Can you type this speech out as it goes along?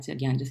to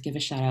again just give a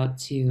shout out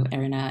to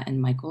Erina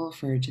and Michael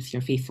for just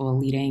your faithful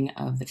leading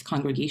of this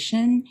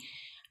congregation.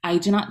 I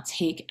do not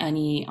take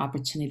any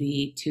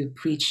opportunity to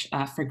preach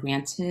for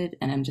granted,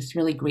 and I'm just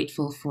really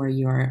grateful for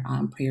your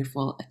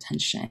prayerful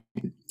attention.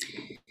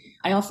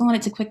 I also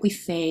wanted to quickly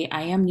say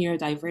I am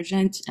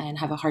neurodivergent and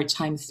have a hard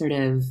time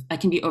I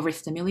can be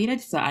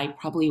overstimulated, so I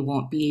probably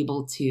won't be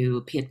able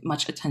to pay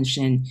much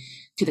attention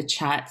to the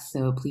chat.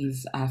 So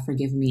please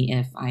forgive me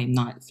if I'm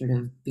not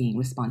being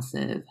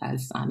responsive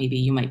as maybe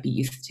you might be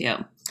used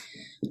to.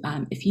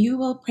 If you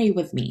will pray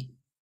with me.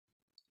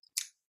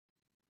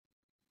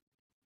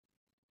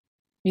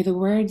 May the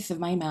words of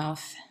my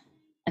mouth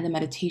and the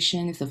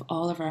meditations of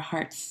all of our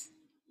hearts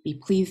be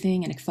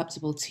pleasing and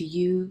acceptable to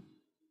you,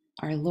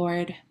 our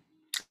Lord,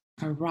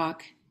 our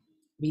rock,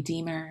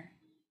 redeemer,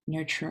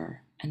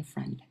 nurturer, and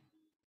friend.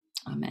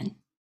 Amen.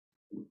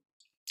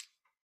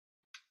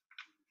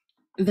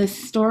 The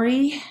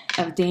story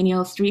of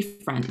Daniel's three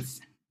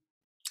friends.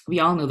 We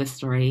all know this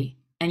story,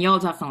 and y'all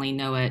definitely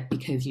know it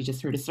because you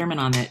just heard a sermon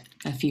on it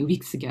a few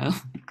weeks ago.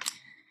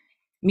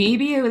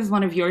 Maybe it was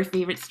one of your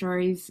favorite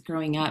stories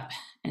growing up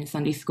in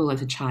Sunday school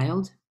as a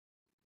child.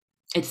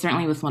 It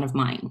certainly was one of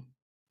mine.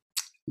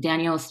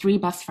 Daniel's three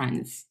best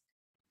friends,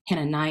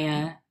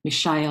 Hananiah,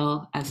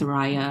 Mishael,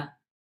 Azariah,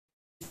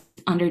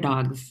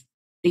 underdogs,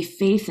 they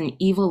face an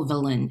evil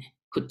villain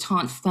who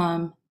taunts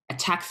them,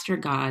 attacks their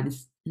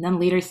gods, and then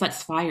later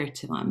sets fire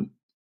to them.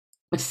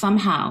 But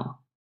somehow,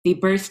 they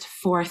burst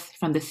forth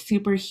from the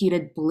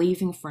superheated,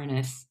 blazing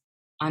furnace,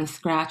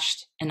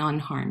 unscratched and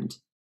unharmed,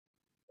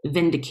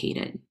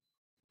 vindicated.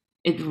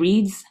 It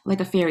reads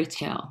like a fairy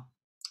tale,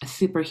 a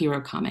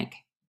superhero comic.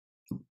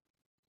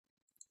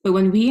 But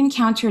when we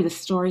encounter the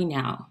story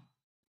now,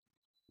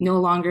 no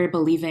longer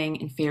believing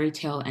in fairy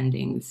tale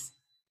endings,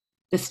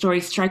 the story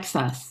strikes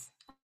us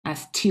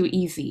as too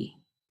easy,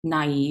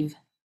 naive,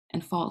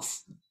 and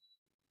false.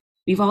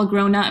 We've all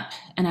grown up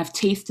and have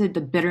tasted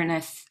the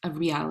bitterness of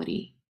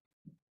reality.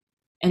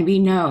 And we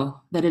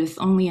know that it is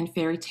only in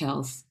fairy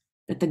tales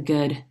that the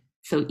good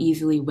so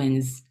easily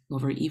wins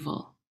over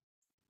evil.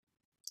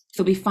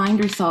 So we find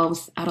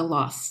ourselves at a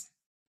loss,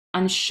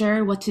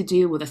 unsure what to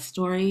do with a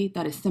story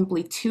that is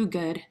simply too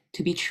good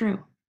to be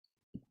true.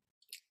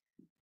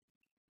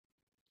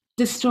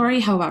 The story,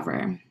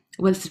 however,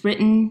 was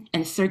written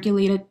and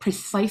circulated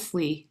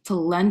precisely to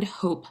lend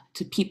hope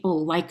to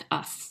people like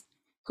us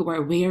who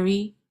are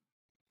weary,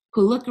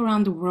 who look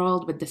around the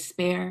world with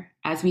despair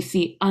as we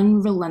see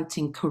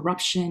unrelenting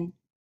corruption,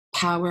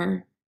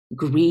 power,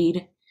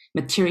 greed,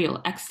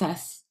 material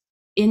excess,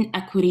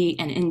 inequity,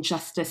 and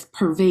injustice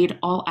pervade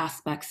all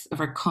aspects of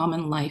our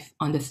common life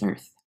on this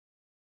earth.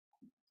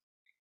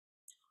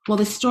 While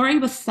the story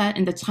was set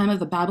in the time of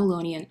the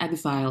Babylonian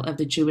exile of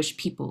the Jewish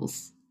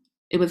peoples,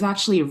 it was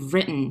actually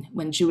written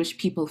when Jewish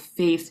people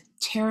faced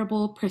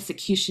terrible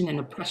persecution and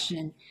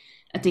oppression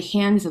at the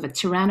hands of a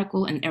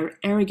tyrannical and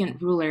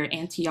arrogant ruler,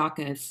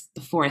 Antiochus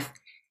IV,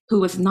 who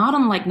was not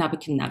unlike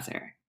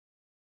Nebuchadnezzar,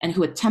 and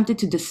who attempted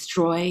to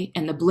destroy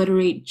and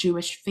obliterate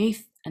Jewish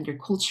faith and their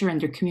culture and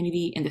their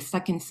community in the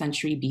 2nd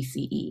century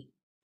BCE.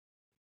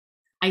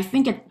 I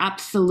think it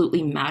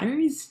absolutely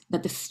matters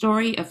that the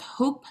story of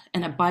hope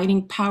and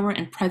abiding power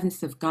and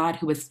presence of God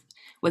who was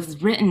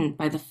written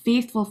by the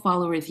faithful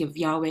followers of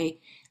Yahweh,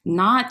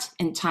 not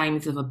in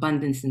times of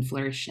abundance and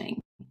flourishing,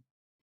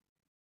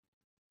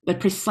 but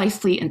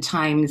precisely in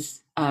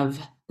times of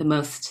the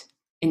most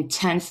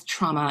intense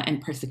trauma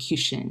and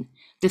persecution.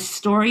 This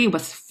story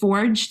was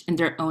forged in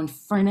their own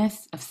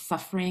furnace of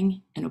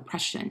suffering and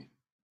oppression.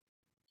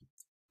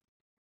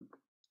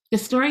 The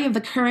story of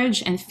the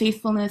courage and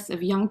faithfulness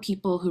of young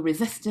people who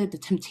resisted the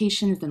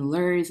temptations and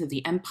lures of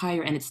the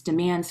empire and its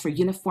demands for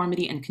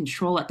uniformity and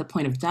control at the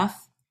point of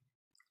death.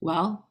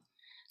 Well,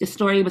 the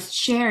story was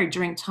shared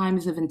during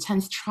times of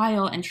intense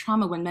trial and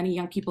trauma when many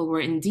young people were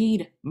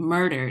indeed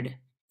murdered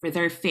for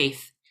their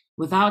faith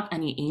without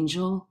any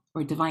angel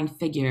or divine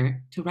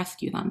figure to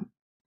rescue them.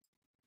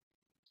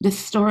 This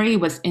story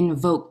was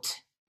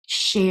invoked,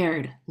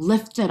 shared,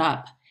 lifted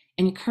up,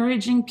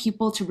 encouraging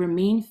people to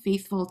remain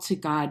faithful to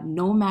God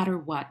no matter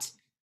what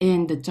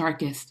in the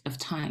darkest of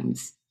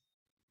times.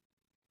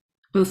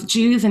 Both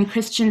Jews and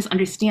Christians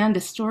understand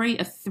the story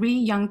of three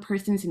young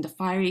persons in the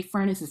fiery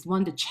furnace as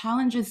one that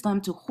challenges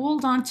them to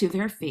hold on to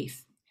their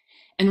faith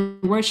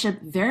and worship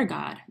their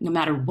God no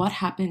matter what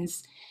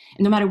happens,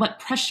 and no matter what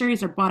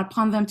pressures are brought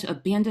upon them to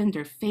abandon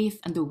their faith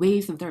and the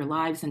ways of their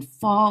lives and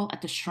fall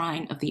at the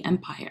shrine of the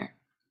empire.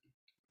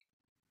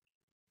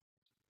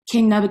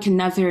 King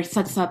Nebuchadnezzar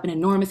sets up an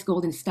enormous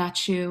golden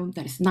statue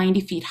that is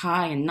 90 feet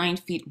high and 9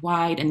 feet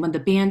wide, and when the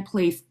band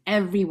plays,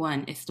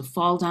 everyone is to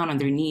fall down on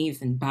their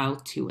knees and bow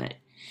to it.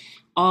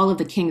 All of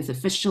the king's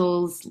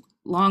officials,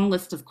 long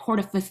list of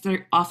court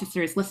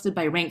officers listed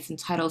by ranks and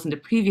titles in the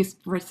previous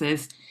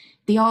verses,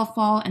 they all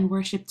fall and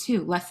worship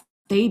too, lest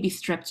they be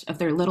stripped of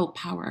their little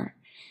power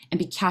and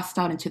be cast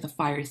out into the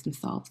fires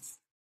themselves.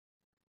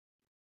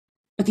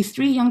 But these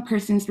three young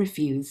persons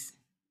refuse,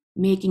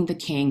 making the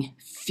king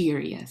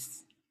furious.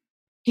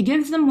 He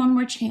gives them one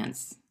more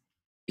chance,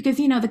 Because,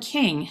 the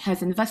king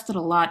has invested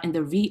a lot in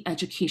the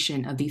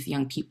re-education of these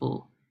young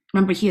people.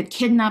 Remember, he had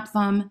kidnapped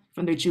them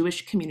from their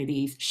Jewish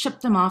communities,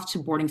 shipped them off to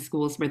boarding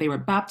schools where they were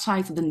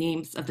baptized with the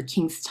names of the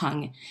king's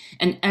tongue,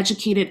 and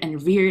educated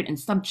and reared and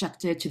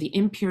subjected to the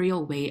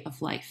imperial way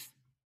of life.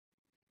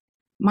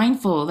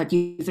 Mindful that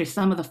these are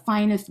some of the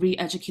finest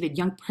re-educated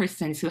young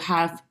persons who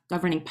have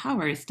governing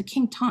powers, the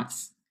king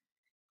taunts,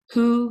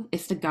 "Who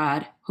is the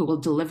God who will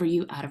deliver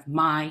you out of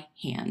my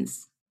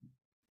hands?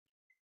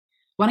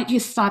 Why don't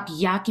you stop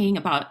yakking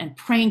about and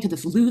praying to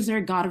this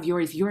loser God of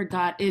yours? Your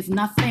God is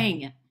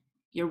nothing.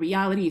 Your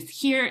reality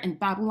is here in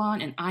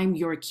Babylon, and I'm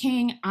your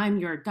king. I'm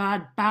your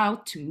God. Bow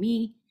to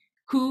me.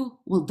 Who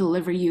will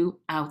deliver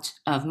you out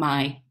of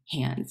my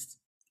hands?"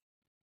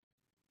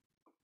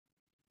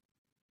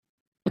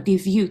 But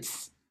these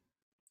youths,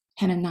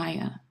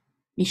 Hananiah,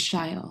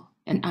 Mishael,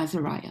 and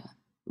Azariah,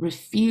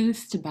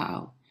 refuse to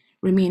bow,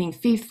 remaining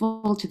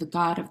faithful to the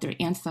God of their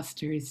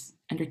ancestors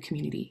and their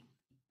community.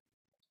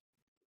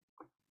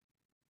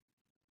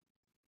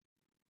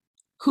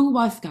 Who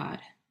was God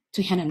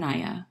to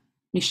Hananiah,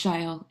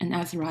 Mishael, and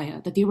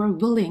Azariah that they were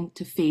willing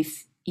to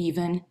face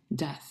even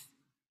death?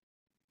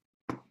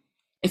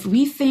 If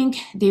we think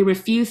they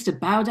refused to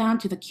bow down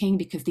to the king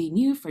because they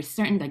knew for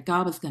certain that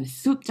God was going to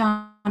swoop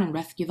down and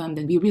rescue them,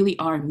 then we really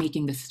are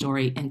making the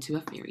story into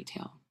a fairy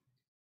tale.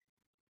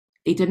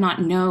 They did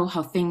not know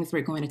how things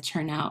were going to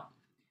turn out.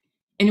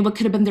 And what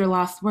could have been their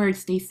last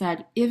words, they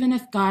said, "Even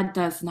if God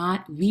does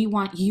not, we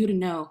want you to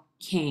know,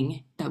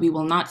 king, that we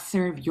will not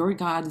serve your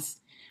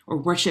gods or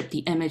worship the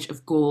image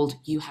of gold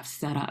you have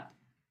set up."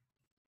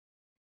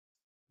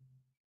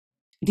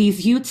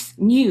 These youths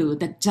knew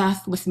that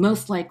death was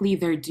most likely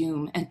their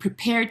doom and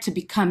prepared to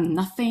become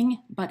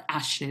nothing but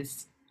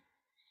ashes.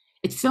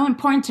 It's so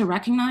important to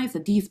recognize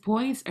that these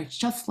boys are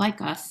just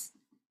like us,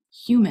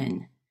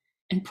 human,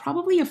 and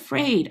probably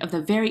afraid of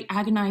the very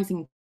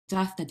agonizing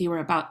death that they were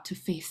about to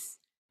face.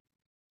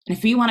 And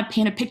if we want to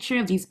paint a picture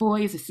of these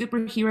boys as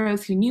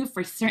superheroes who knew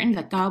for certain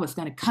that God was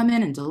going to come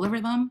in and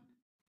deliver them,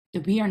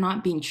 that we are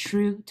not being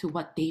true to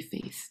what they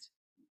faced.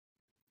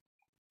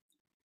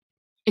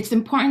 It's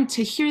important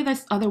to hear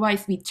this,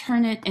 otherwise we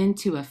turn it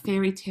into a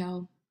fairy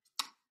tale,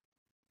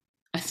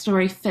 a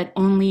story fit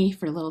only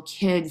for little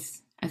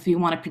kids, as we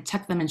want to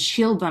protect them and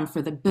shield them for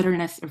the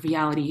bitterness of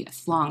reality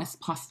as long as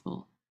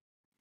possible.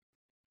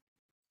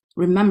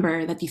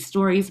 Remember that these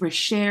stories were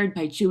shared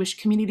by Jewish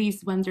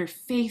communities when their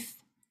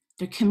faith,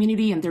 their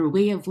community, and their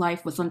way of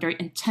life was under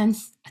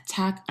intense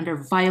attack, under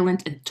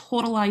violent and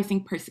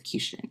totalizing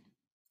persecution.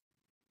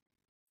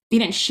 They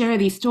didn't share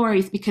these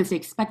stories because they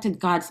expected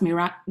God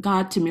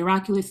to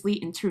miraculously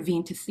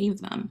intervene to save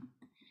them,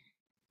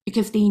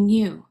 because they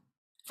knew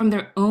from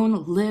their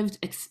own lived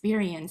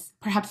experience,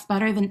 perhaps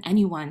better than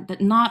anyone,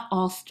 that not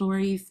all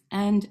stories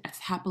end as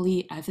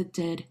happily as it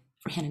did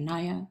for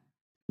Hananiah,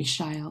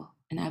 Mishael,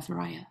 and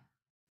Azariah.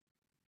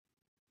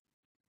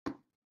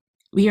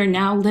 We are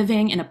now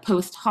living in a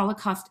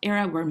post-Holocaust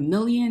era where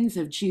millions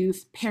of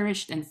Jews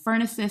perished in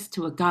furnaces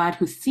to a God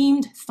who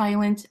seemed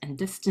silent and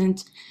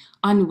distant,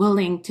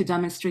 unwilling to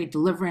demonstrate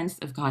deliverance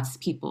of God's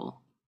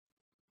people.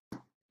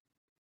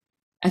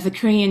 As a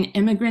Korean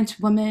immigrant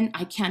woman,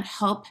 I can't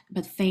help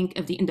but think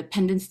of the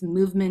independence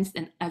movements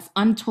and as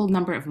untold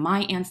number of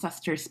my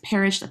ancestors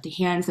perished at the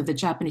hands of the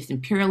Japanese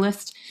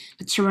imperialists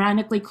who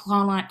tyrannically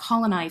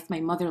colonized my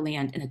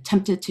motherland and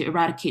attempted to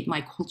eradicate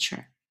my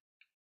culture.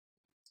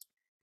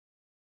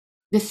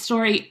 This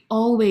story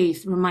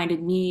always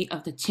reminded me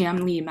of the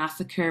Chamli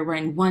massacre, where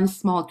in one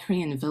small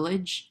Korean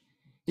village,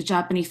 the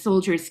Japanese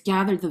soldiers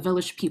gathered the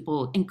village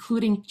people,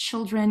 including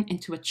children,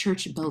 into a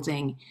church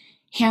building,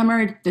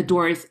 hammered the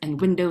doors and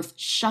windows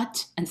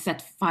shut, and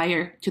set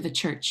fire to the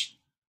church.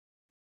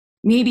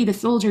 Maybe the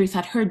soldiers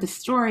had heard the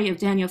story of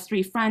Daniel's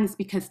three friends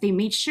because they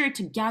made sure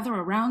to gather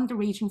around the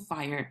raging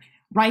fire,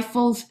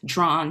 rifles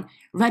drawn,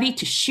 ready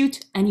to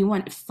shoot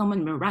anyone if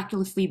someone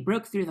miraculously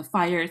broke through the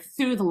fire,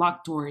 through the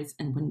locked doors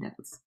and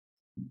windows.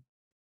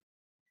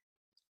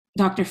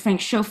 Dr.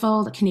 Frank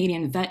Schofield, a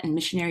Canadian vet and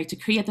missionary to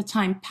Korea at the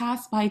time,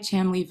 passed by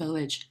Chamli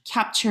village,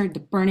 captured the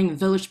burning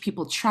village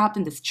people trapped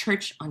in this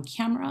church on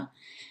camera,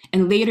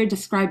 and later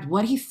described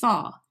what he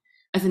saw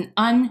as an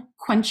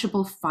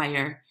unquenchable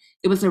fire.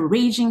 It was a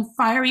raging,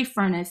 fiery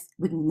furnace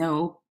with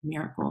no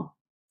miracle.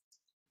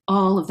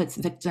 All of its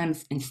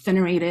victims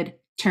incinerated,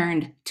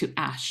 turned to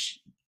ash.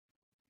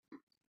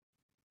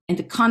 In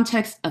the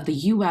context of the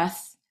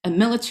US, a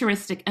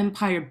militaristic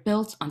empire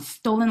built on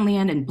stolen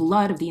land and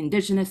blood of the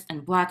indigenous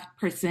and Black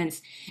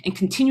persons, and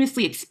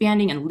continuously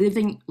expanding and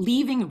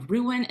leaving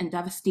ruin and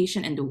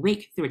devastation in the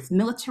wake through its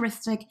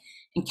militaristic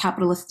and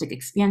capitalistic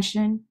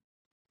expansion,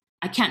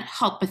 I can't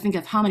help but think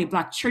of how many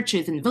Black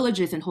churches and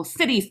villages and whole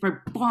cities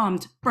were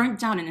bombed, burnt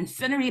down, and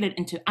incinerated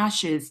into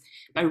ashes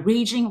by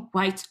raging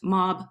white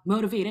mob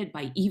motivated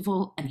by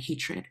evil and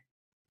hatred.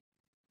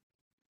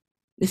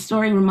 This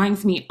story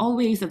reminds me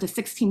always of the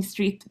 16th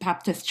Street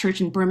Baptist Church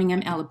in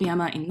Birmingham,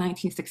 Alabama in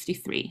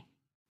 1963.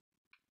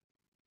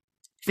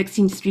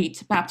 16th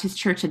Street Baptist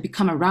Church had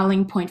become a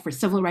rallying point for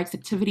civil rights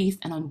activities,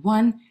 and on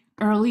one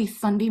early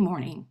Sunday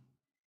morning,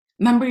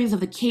 Members of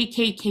the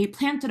KKK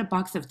planted a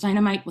box of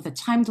dynamite with a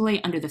time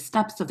delay under the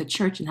steps of the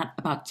church at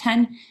about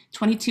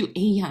 10:22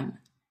 a.m.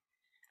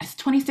 as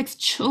 26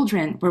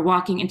 children were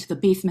walking into the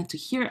basement to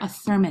hear a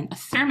sermon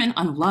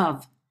on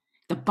love.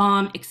 The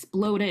bomb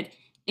exploded,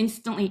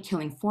 instantly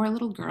killing 4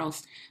 little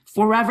girls,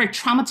 forever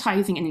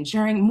traumatizing and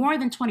injuring more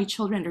than 20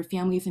 children, their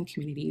families, and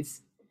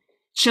communities.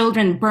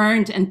 Children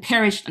burned and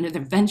perished under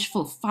the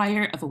vengeful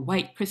fire of a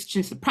white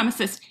Christian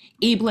supremacist,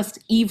 ableist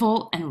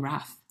evil and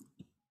wrath.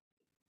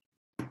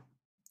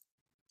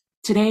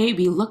 Today,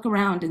 we look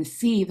around and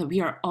see that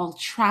we are all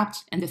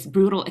trapped in this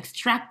brutal,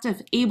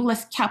 extractive,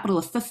 ableist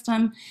capitalist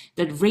system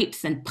that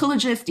rapes and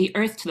pillages the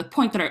earth to the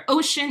point that our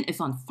ocean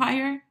is on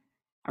fire,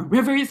 our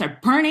rivers are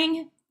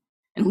burning,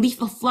 and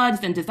lethal floods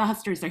and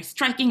disasters are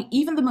striking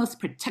even the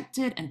most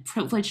protected and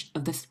privileged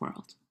of this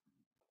world.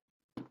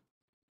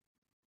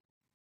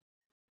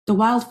 The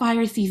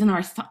wildfire season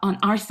on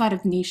our side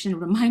of the nation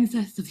reminds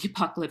us of the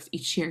apocalypse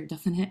each year,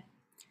 doesn't it?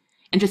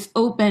 And just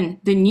open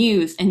the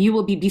news and you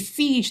will be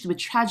besieged with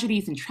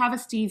tragedies and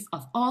travesties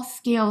of all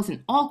scales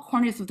in all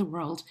corners of the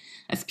world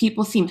as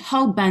people seem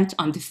hell-bent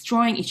on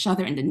destroying each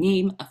other in the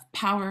name of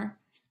power,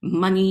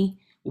 money,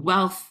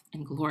 wealth,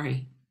 and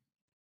glory.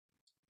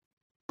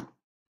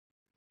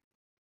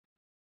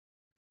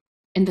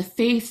 In the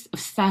face of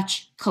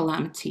such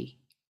calamity,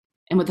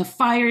 and with the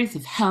fires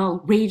of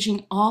hell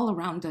raging all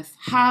around us,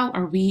 how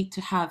are we to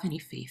have any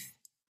faith?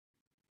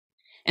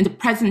 In the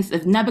presence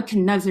of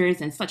Nebuchadnezzars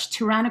and such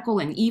tyrannical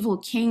and evil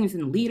kings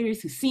and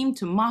leaders who seem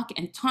to mock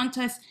and taunt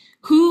us,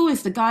 who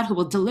is the God who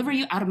will deliver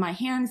you out of my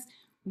hands?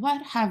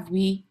 What have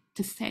we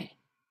to say?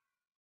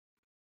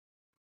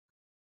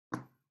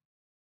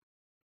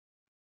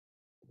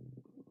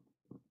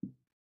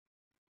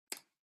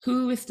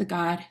 Who is the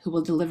God who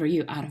will deliver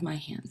you out of my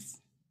hands?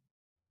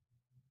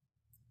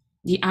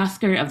 The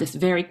asker of this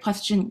very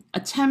question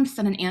attempts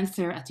at an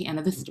answer at the end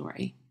of the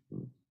story.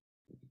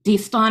 The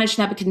astonished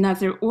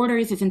Nebuchadnezzar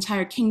orders his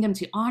entire kingdom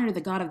to honor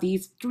the God of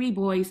these 3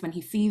 boys when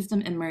he sees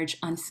them emerge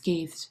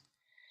unscathed.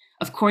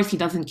 Of course, he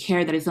doesn't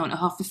care that his own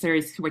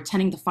officers who were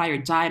tending the fire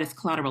died as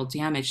collateral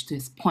damage to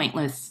his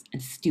pointless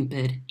and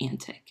stupid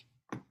antic.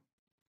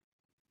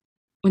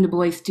 When the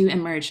boys do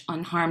emerge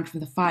unharmed from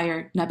the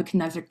fire,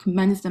 Nebuchadnezzar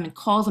commends them and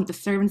calls them the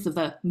servants of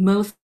the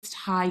Most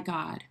High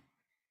God.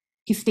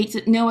 He states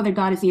that no other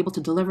God is able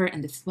to deliver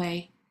in this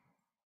way.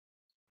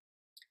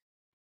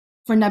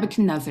 For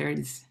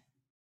Nebuchadnezzar's,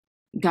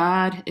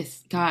 God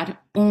is God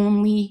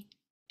only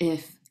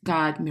if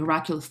God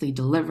miraculously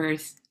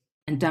delivers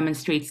and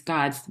demonstrates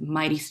God's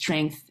mighty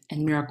strength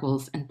and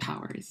miracles and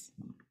powers.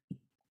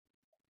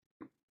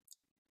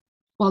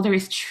 While there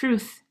is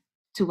truth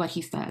to what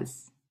he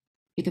says,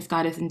 because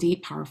God is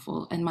indeed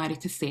powerful and mighty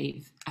to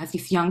save, as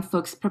these young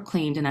folks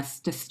proclaimed and as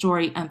the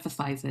story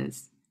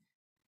emphasizes,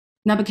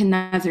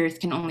 Nebuchadnezzar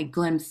can only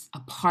glimpse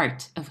a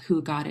part of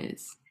who God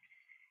is.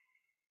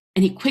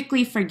 And he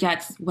quickly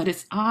forgets what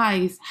his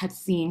eyes had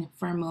seen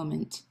for a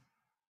moment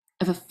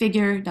of a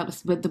figure that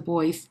was with the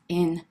boys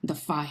in the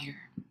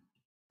fire.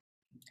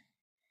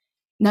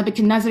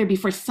 Nebuchadnezzar,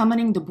 before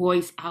summoning the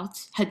boys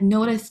out, had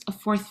noticed a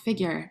 4th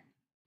figure.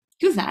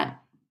 Who's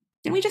that?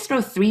 Didn't we just throw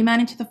 3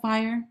 men into the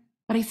fire?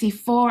 But I see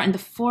 4, and the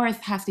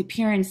 4th has the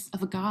appearance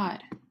of a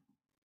god.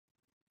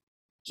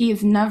 He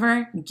is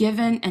never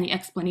given any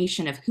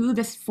explanation of who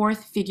this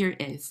 4th figure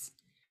is.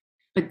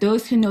 But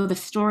those who know the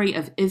story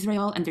of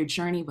Israel and their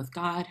journey with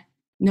God,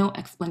 no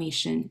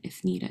explanation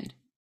is needed.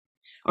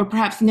 Or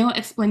perhaps no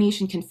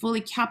explanation can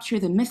fully capture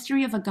the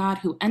mystery of a God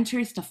who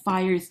enters the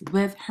fires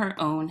with her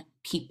own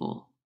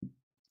people.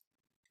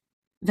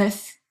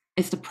 This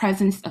is the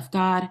presence of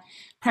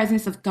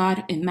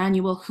God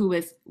Emmanuel, who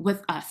is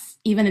with us,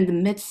 even in the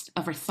midst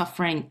of our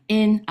suffering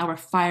in our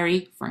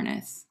fiery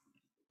furnace.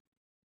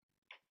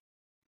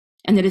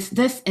 And it is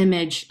this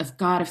image of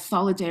God of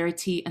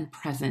solidarity and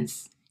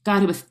presence,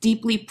 God who was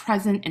deeply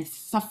present in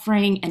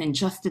suffering and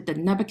injustice that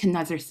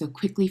Nebuchadnezzar so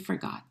quickly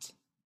forgot.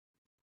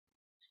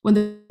 When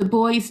the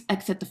boys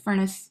exit the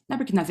furnace,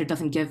 Nebuchadnezzar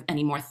doesn't give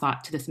any more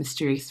thought to this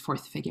mysterious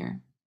 4th figure.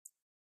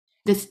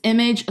 This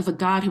image of a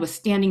God who is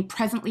standing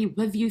presently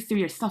with you through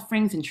your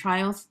sufferings and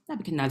trials,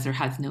 Nebuchadnezzar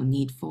has no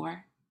need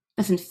for.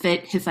 Doesn't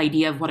fit his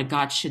idea of what a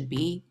God should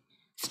be: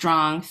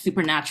 strong,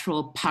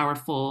 supernatural,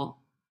 powerful,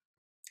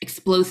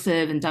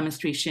 explosive in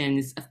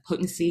demonstrations of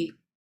potency.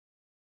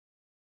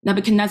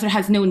 Nebuchadnezzar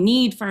has no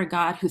need for a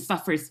God who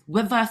suffers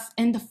with us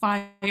in the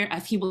fire,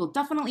 as he will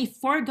definitely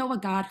forego a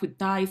God who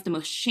dies the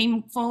most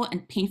shameful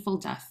and painful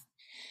death,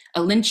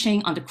 a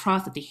lynching on the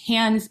cross at the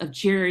hands of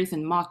jeerers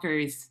and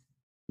mockers,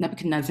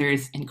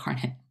 Nebuchadnezzar's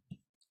incarnate.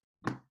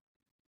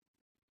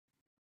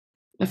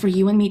 But for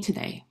you and me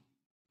today,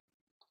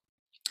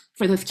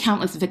 for those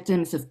countless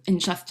victims of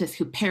injustice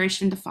who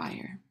perished in the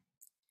fire,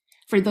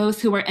 for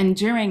those who are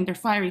enduring their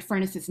fiery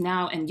furnaces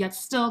now and yet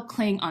still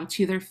cling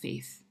onto their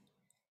faith,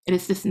 it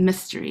is this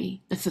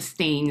mystery that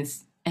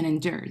sustains and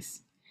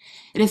endures.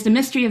 It is the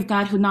mystery of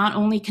God who not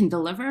only can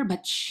deliver,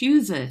 but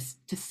chooses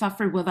to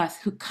suffer with us,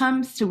 who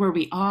comes to where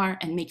we are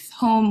and makes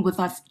home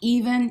with us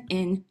even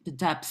in the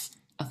depths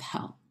of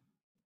hell.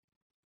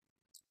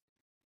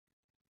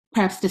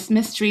 Perhaps this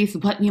mystery is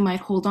what we might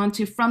hold on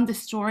to from the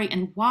story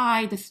and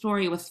why the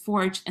story was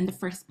forged in the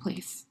first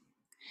place.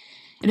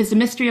 It is the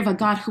mystery of a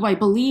God who I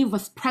believe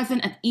was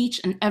present at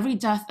each and every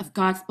death of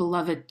God's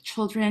beloved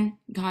children,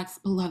 God's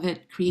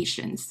beloved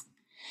creations.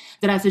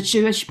 That as the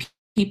Jewish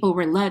people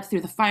were led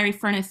through the fiery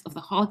furnace of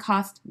the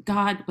Holocaust,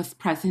 God was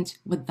present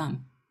with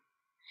them.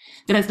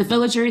 That as the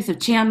villagers of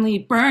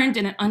Jamley burned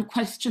in an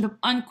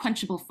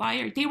unquenchable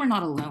fire, they were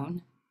not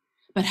alone,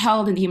 but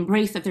held in the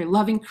embrace of their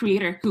loving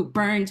creator who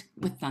burned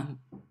with them.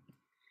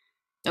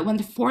 That when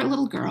the 4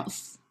 little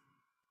girls,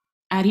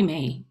 Addie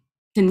Mae,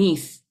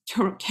 Denise,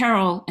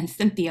 Carol, and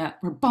Cynthia,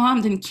 were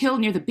bombed and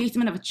killed near the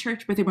basement of a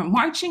church where they were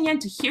marching in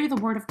to hear the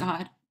word of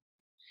God,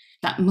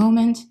 that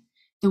moment,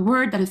 the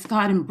word that is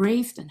God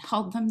embraced and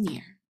held them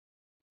near.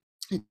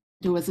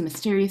 There was a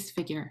mysterious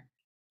figure,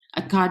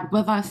 a God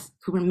with us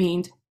who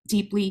remained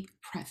deeply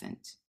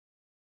present.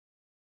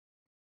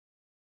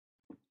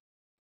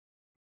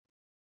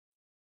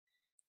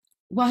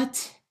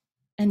 What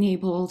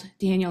enabled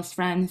Daniel's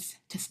friends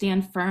to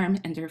stand firm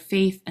in their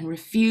faith and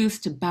refuse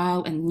to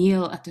bow and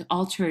kneel at the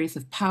altars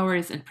of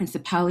powers and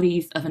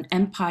principalities of an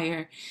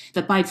empire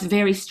that by its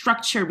very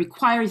structure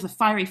requires a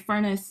fiery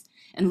furnace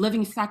and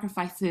living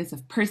sacrifices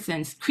of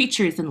persons,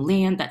 creatures, and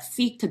land that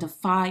seek to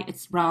defy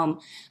its realm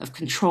of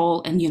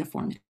control and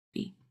uniformity?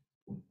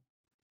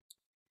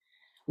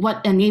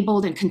 What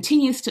enabled and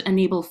continues to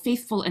enable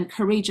faithful and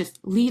courageous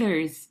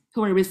leaders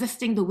who are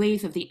resisting the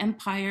ways of the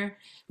empire,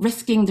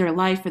 risking their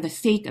life for the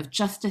sake of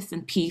justice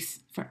and peace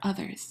for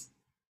others?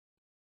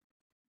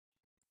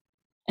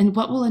 And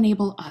what will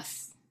enable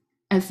us,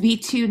 as we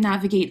too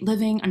navigate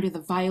living under the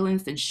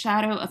violence and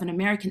shadow of an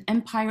American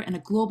empire and a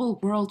global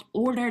world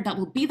order that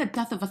will be the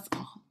death of us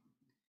all?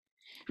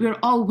 We are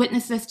all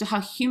witnesses to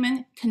how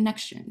human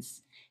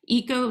connections,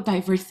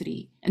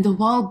 eco-diversity, and the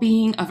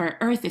well-being of our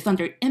Earth is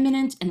under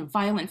imminent and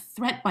violent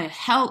threat by a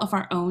hell of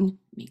our own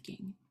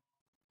making.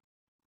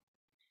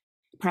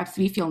 Perhaps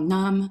we feel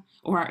numb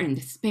or are in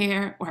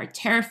despair or are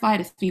terrified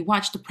as we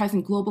watch the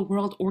present global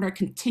world order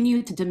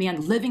continue to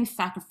demand living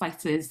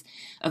sacrifices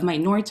of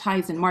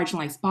minoritized and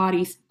marginalized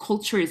bodies,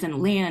 cultures,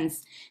 and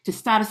lands to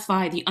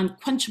satisfy the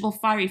unquenchable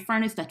fiery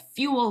furnace that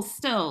fuels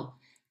still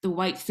the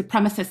white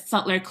supremacist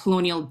settler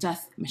colonial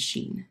death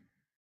machine.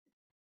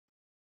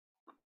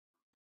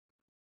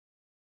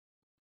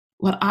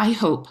 What I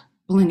hope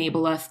will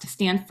enable us to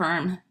stand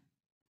firm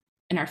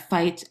in our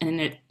fight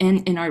and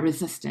in our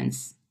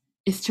resistance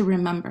is to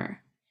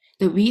remember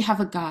that we have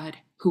a God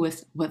who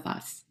is with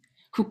us,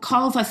 who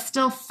calls us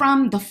still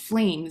from the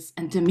flames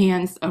and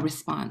demands a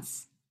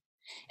response.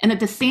 And that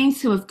the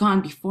saints who have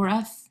gone before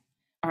us,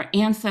 our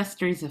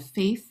ancestors of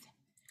faith,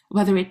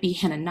 whether it be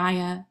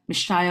Hananiah,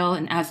 Mishael,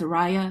 and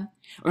Azariah,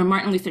 or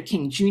Martin Luther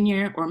King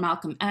Jr., or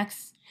Malcolm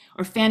X,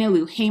 or Fannie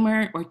Lou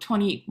Hamer, or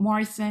Toni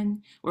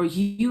Morrison, or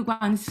Yu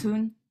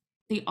Guan-sun,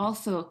 they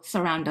also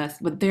surround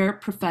us with their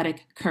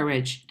prophetic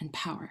courage and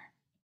power.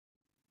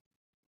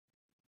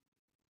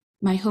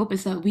 My hope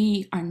is that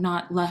we are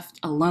not left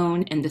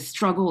alone in the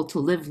struggle to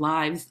live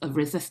lives of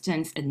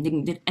resistance and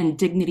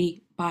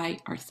dignity by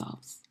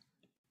ourselves.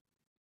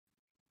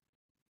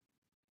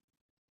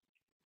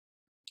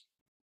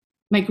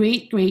 My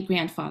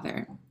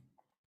great-great-grandfather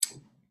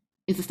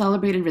is a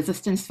celebrated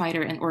resistance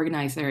fighter and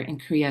organizer in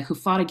Korea who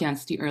fought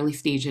against the early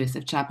stages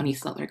of Japanese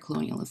settler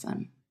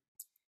colonialism.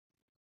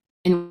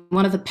 In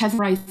one of the peasant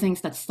risings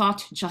that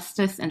sought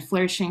justice and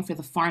flourishing for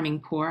the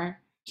farming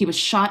poor, he was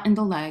shot in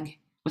the leg,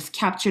 was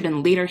captured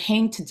and later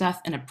hanged to death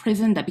in a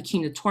prison that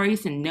became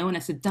notorious and known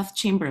as the Death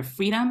Chamber of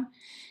Freedom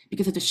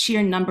because of the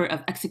sheer number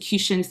of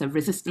executions of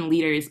resistant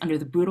leaders under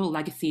the brutal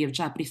legacy of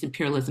Japanese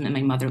imperialism in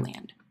my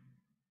motherland.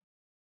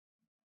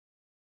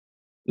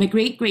 My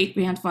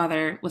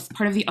great-great-grandfather was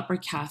part of the upper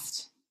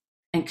caste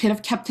and could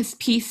have kept his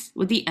peace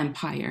with the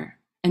empire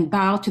and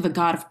bowed to the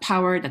God of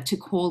power that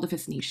took hold of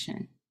his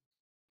nation.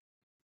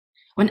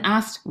 When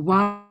asked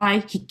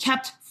why he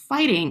kept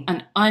fighting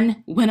an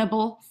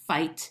unwinnable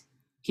fight,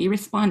 he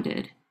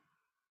responded,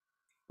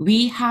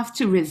 "We have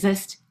to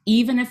resist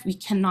even if we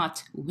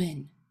cannot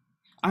win.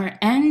 Our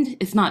end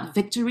is not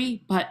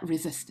victory, but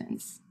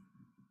resistance."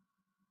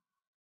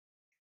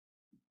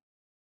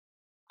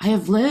 I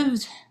have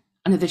lived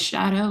under the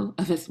shadow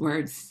of his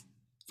words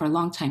for a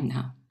long time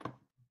now.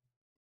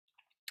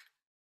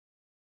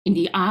 In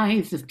the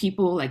eyes of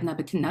people like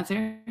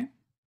Nebuchadnezzar,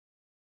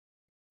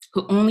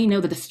 who only know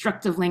the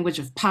destructive language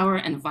of power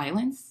and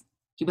violence,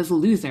 he was a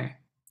loser,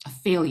 a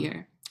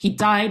failure. He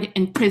died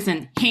in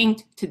prison,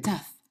 hanged to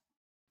death.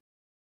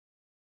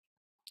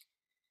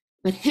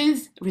 But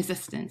his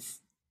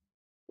resistance,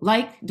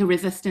 like the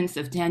resistance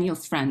of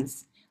Daniel's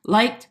friends,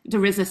 like the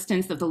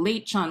resistance of the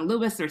late John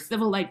Lewis or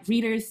civil rights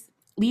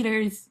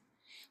leaders,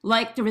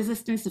 like the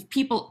resistance of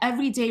people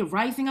every day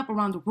rising up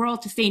around the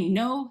world to say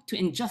no to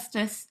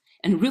injustice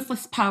and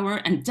ruthless power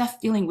and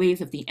death-dealing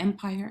ways of the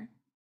empire,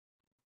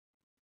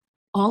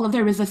 all of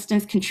their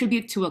resistance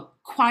contribute to a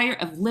choir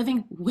of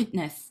living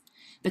witness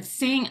that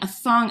sing a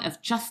song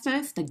of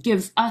justice that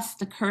gives us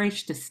the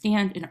courage to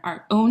stand in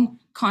our own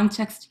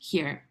context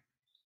here,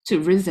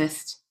 to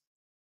resist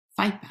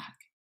fight back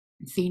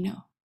and say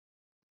no.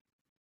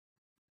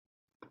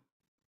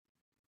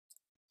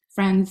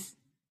 Friends,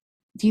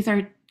 these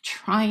are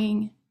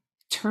trying,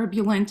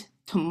 turbulent,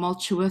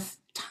 tumultuous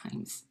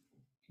times.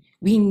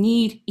 We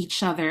need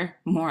each other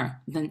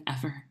more than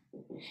ever.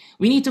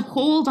 We need to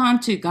hold on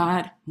to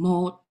God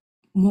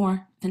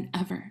more than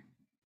ever.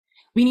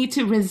 We need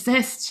to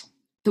resist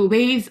the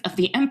ways of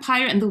the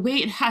empire and the way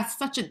it has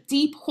such a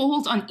deep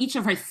hold on each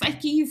of our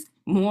psyches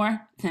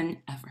more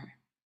than ever.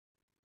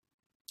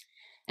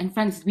 And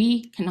friends,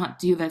 we cannot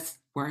do this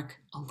work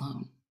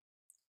alone.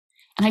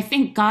 And I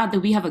thank God that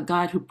we have a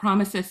God who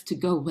promises to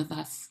go with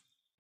us,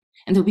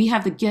 and that we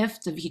have the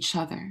gift of each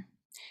other,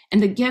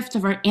 and the gift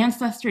of our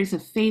ancestors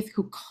of faith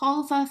who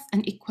calls us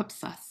and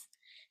equips us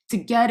to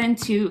get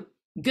into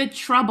good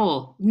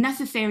trouble,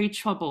 necessary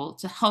trouble,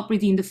 to help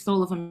redeem the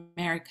soul of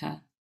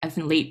America, as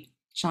in late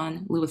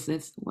John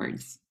Lewis's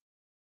words.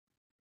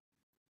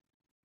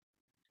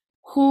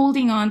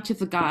 Holding on to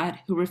the God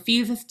who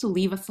refuses to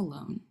leave us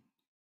alone,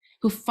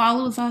 who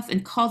follows us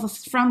and calls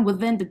us from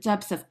within the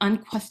depths of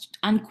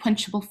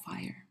unquenchable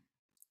fire.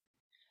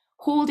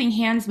 Holding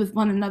hands with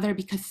one another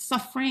because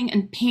suffering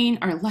and pain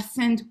are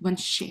lessened when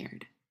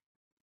shared.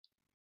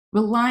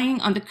 Relying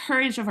on the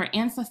courage of our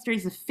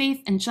ancestors of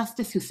faith and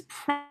justice whose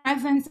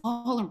presence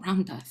all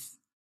around us.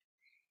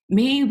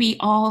 May we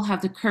all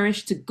have the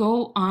courage to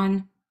go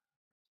on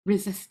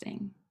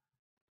resisting,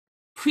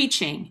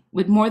 preaching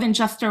with more than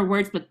just our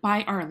words, but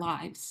by our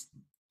lives,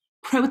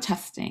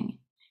 protesting,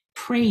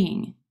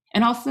 praying,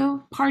 and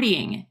also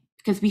partying,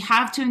 because we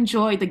have to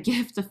enjoy the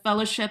gift of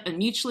fellowship and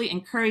mutually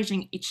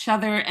encouraging each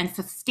other and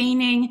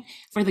sustaining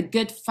for the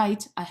good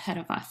fight ahead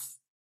of us,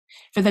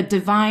 for the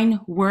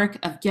divine work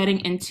of getting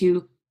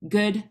into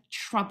good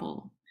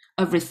trouble,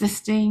 of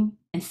resisting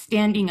and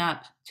standing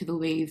up to the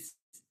ways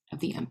of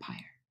the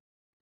empire.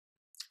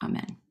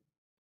 Amen.